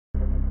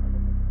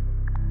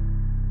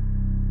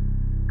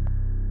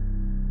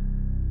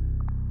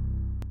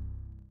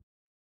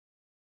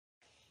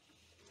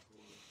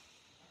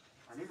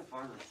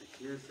find a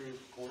secure,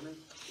 safe corner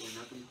where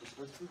nothing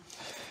can push you?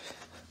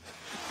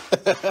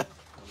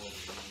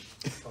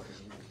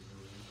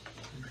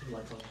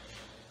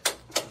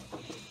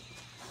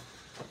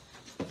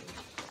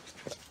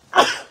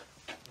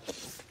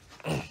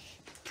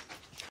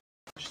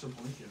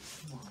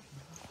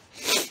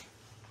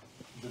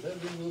 Did that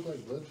really look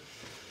like blood?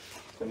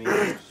 I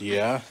mean,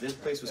 yeah. This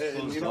place was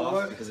closed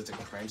off because it's a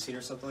crime scene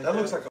or something like That that.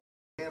 looks like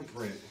a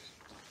handprint.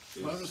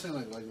 I'm just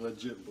saying like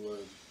legit blood.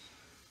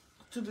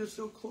 Dude, they're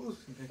so close.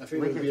 I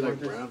figured it would be like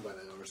brown by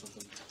now or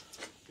something.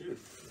 Dude,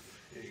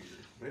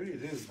 maybe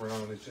it is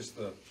brown. It's just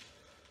the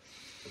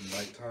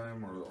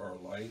nighttime or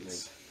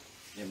lights.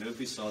 Yeah, maybe if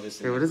we saw this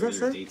in Hey, what does that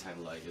say?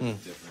 daytime light, it would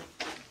look different.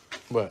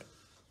 What?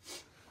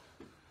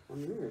 On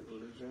here.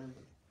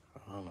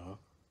 I don't know.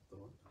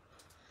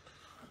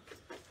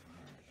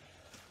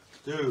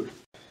 Dude.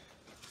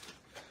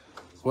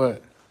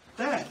 What?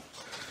 That.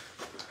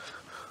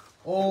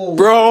 Oh.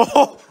 Bro,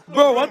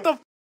 what the?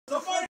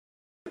 Somebody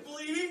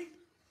bleeding.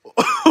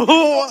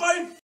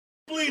 Somebody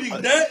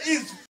bleeding. That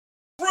is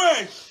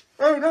fresh.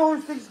 Hey, no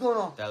things going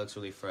on. That looks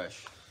really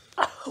fresh.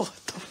 What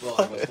the Well,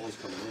 fuck? my phone's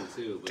coming in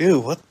too. But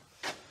Dude, what?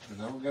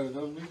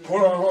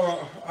 Hold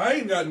on. I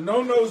ain't got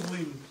no nose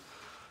bleeding.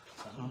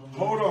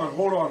 Hold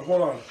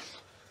on.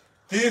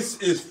 This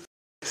is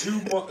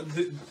too much.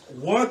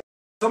 What?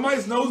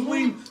 Somebody's nose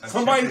bleeding?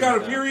 Somebody's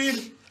got a period?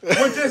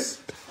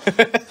 Fuentes?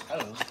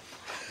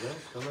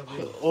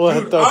 What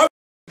Dude, the? I'm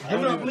I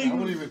not wouldn't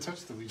bleeding. even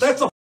touch the leaf.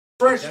 That's a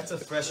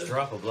fresh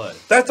drop of blood.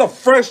 That's a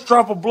fresh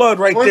drop of blood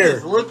right there.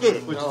 Fuentes, look at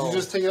it. But did you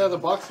just take it out of the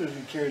box or did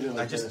you carry it like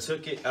I just that?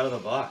 took it out of the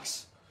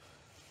box.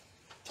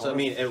 So, I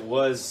mean, it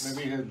was...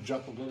 Maybe you had a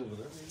drop of blood over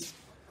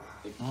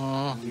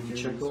there. Did you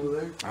check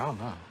over there? I don't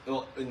know.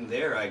 Well, in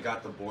there, I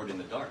got the board in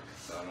the dark.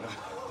 So, I don't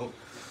know.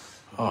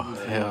 Oh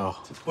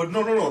hell. But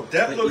no.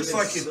 That But looks even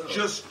like so- it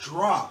just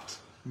dropped.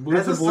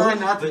 That's a sign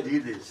not to do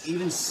this.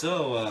 Even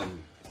so,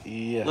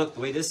 Yeah. look, the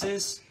way this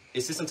is,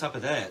 it's just on top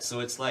of that. So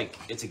it's like,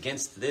 it's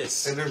against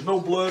this. And there's no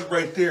blood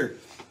right there.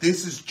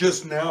 This is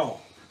just now.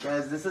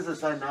 Guys, this is a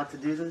sign not to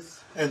do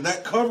this. And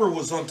that cover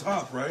was on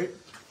top, right?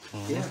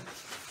 Yeah.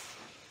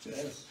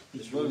 Yes.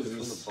 It's really from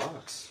the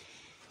box.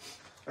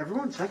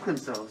 Everyone check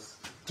themselves.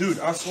 Dude,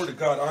 I swear to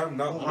God, I'm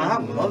not I have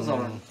bleeding. gloves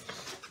on.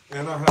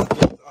 And I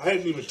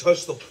hadn't even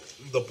touched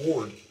the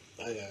board.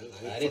 I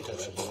didn't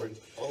touch the board.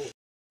 Oh.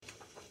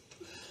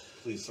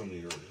 Please, some of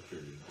your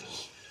period.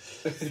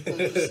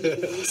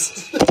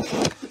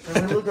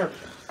 Can we look at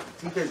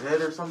TK's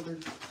head or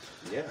something?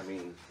 Yeah, I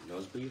mean,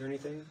 nosebleed or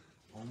anything?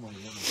 Oh my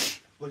God.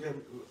 Look at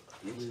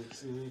me.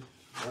 See me?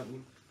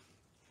 Nothing.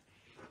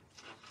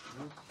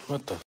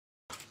 What the?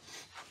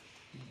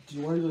 Do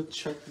you want to go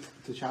check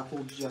the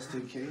chapel just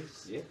in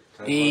case? Yeah.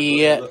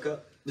 Yeah. Look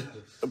up.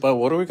 But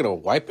what are we gonna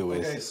wipe it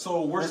with? Okay,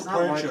 so where's Let's the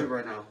not wipe plancha? it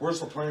right now. Where's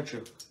the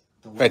plancha?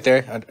 Right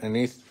there,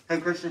 underneath.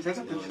 Hey, Christian, take a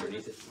No, picture.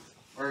 underneath it.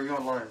 Or are you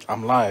online?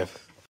 I'm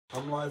live.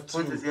 I'm live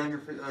too. Fuentes, you have your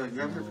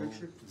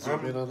picture?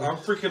 I'm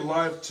freaking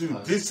live too.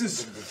 This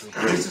is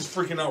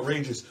freaking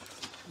outrageous.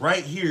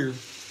 Right here,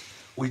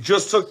 we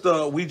just took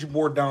the Ouija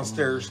board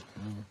downstairs.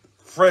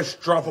 Fresh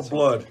drop of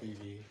blood.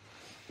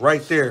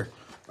 Right there.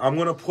 I'm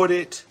gonna put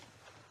it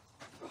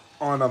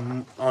on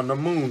the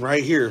moon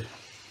right here.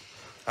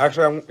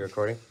 Actually, You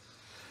recording?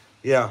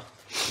 yeah.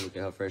 Look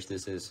at how fresh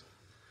this is.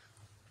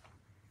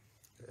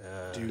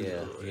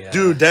 Yeah.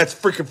 Dude, that's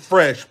freaking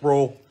fresh,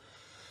 bro.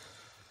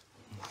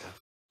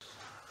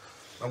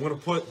 I'm gonna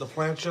put the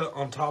plancha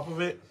on top of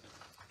it.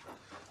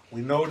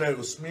 We know that it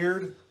was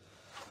smeared.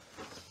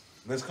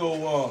 Let's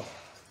go.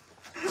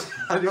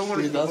 I don't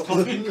want to. That's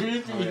fucking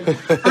creepy.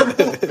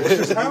 What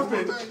just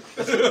happened?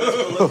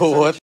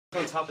 What?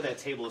 On top of that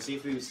table, see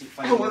if we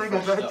find I more wanna go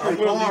fresh back stuff. to I'm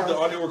gonna leave the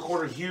audio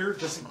recorder here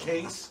just in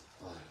case.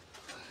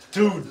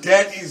 Dude,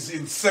 that is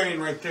insane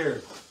right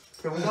there.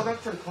 Can we go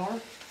back to the car?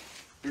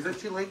 Is it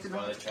too late to know?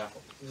 Oh, that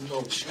chapel.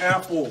 No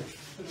chapel.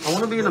 I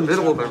want to be in the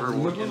middle of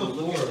everyone. And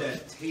look at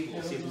that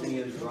table, see if there's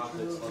any other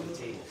droplets on the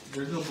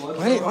table.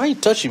 Why are you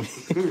touching me?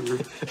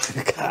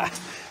 God.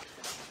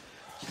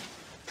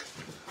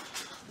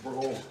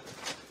 Bro,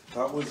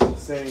 that was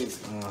insane.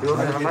 Dude,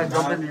 I might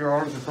jump into your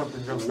arms or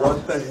something. Jump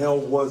What the hell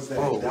was that?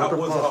 Oh, what That the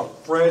was fuck? a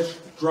fresh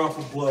drop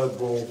of blood,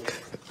 bro.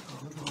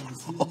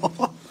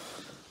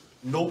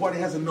 Nobody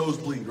has a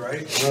nosebleed,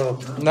 right?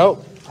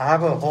 Nope. I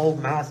have a whole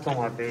mask on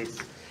my face.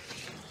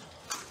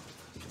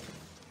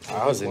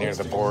 I was in near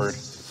the board.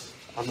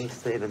 I'm gonna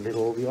stay in the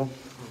middle of y'all.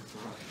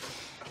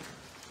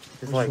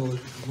 It's like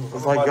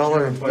y'all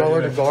are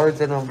the guards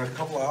and In a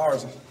couple of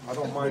hours, I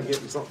don't mind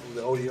getting something from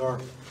the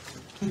ODR.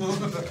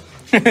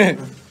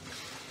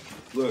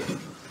 Look.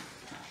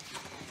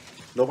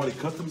 Nobody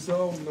cut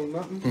themselves, no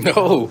nothing?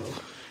 No.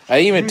 I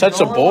didn't even touch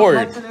the board.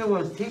 It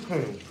was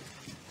TK.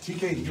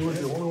 TK, you were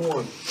the only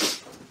one.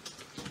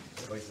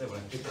 Like I said, when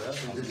I picked her up,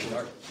 it was in the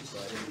dark, so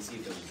I didn't see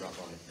if there was a drop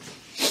on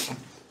it.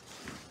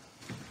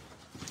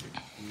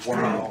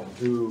 Wow,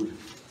 dude.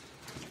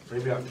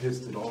 Maybe I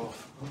pissed it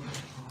off.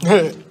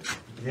 Oh,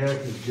 Yeah,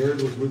 because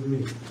Jared was with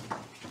me.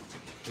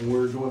 And we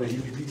were doing a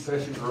UPP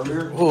session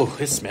earlier.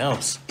 it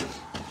smells.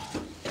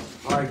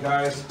 Alright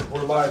guys,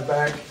 we're live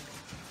back.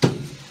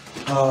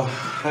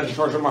 Had to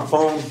charge up my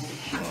phone.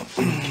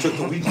 Took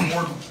the Ouija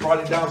board, brought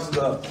it down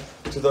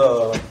to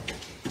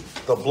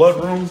the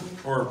blood room,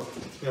 or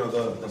you know,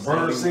 the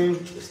burner scene.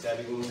 The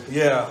stabbing wound.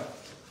 Yeah.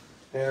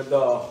 And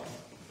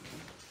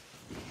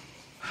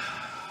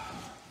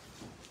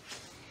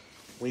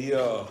we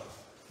got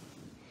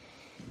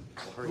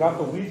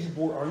the Ouija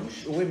board. Are you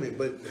sure? Wait a minute,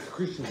 but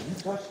Christian, you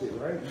touched it,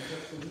 right? You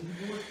touched the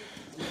Ouija board?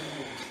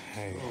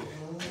 Hey.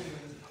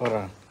 Hold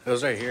on. It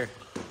was right here.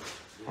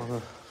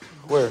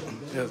 Where?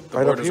 Yeah, the Right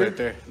board up was here? right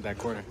there, in that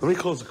corner. Let me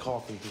close the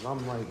coffee because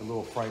I'm like a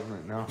little frightened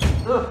right now.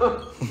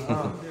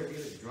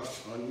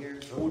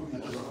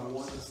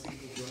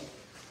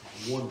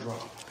 One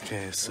drop.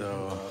 Okay,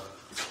 so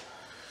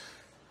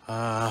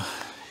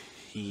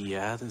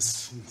yeah,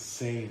 this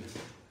Insane.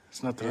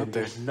 there's nothing up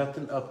there. There's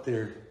nothing up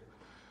there.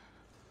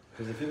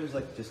 Because if it was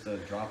like just a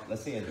drop,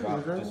 let's say a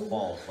drop just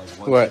falls like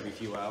once What? every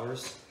few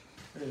hours,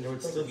 then there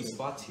would still be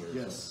spots here.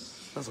 Yes.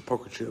 That's a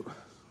poker chip.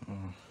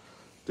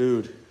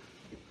 Dude,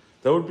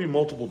 that would be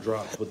multiple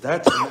drops, but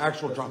that's an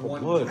actual drop of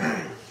blood.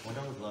 One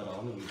drop of blood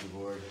on the Ouija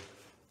board.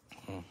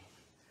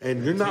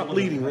 And you're not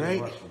bleeding,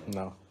 right?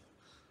 No.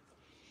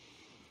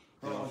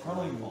 I'm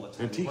telling you.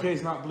 And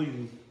TK's not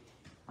bleeding.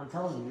 I'm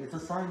telling you, it's a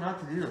sign not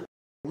to do the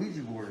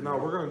Ouija board. No,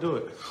 we're gonna do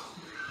it.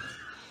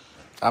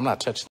 I'm not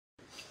touching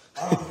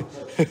Let's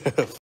see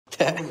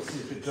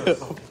if it does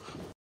something.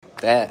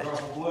 that.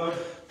 Drop of blood.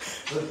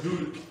 Let's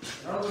do it.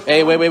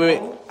 Hey,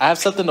 wait. I have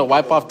something to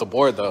wipe off the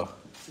board, though.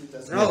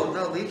 No,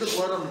 leave the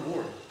blood on the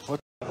board.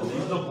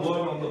 Leave the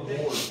blood on the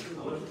board.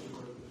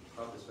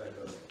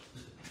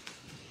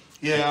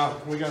 Yeah,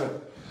 we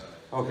gotta.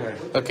 Okay.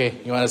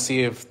 Okay, you want to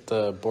see if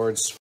the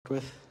board's f***ed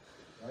with?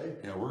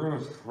 Yeah, we're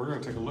gonna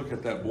take a look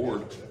at that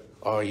board.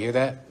 Oh, you hear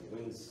that?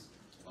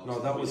 No,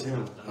 that was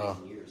him. Oh.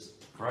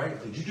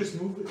 Right? Did you just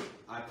move it?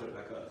 I put it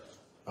back up.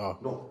 Oh.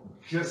 No,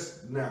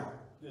 just now.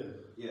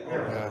 Yeah.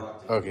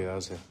 Okay, that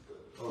was it.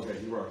 Okay,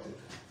 you rocked it.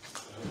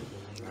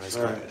 Nice.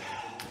 All right.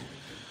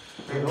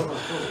 Hey, hold on.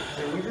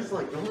 Hey, we just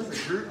like, don't listen to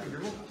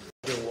group.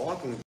 You're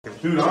walking.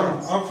 Dude,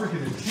 I'm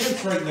freaking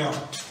intense right now.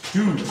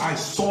 Dude, I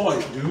saw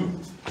it, dude.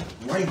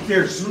 Right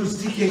there. As soon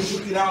as DK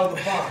took it out of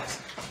the box.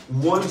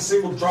 One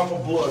single drop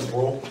of blood,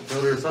 bro.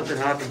 So if something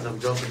happens, I'm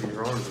jumping in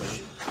your arms, man.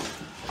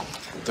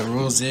 The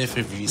rules if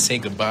you say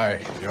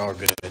goodbye, you're all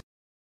good.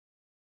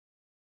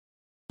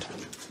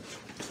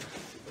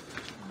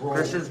 Bro.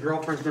 Christian's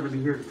girlfriend's gonna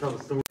be here to tell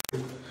the story.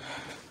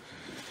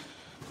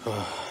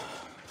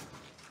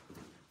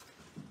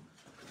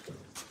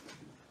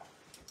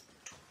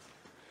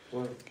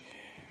 What?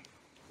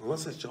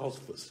 Unless it's y'all's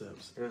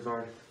footsteps. Here's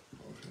our.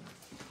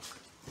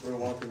 We're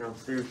walking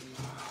downstairs.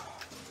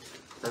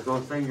 As I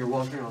was saying, you're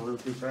walking a little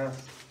too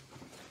fast.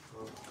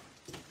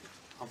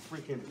 I'm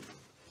freaking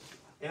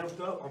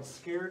amped up. I'm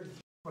scared,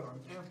 but I'm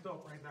amped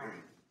up right now.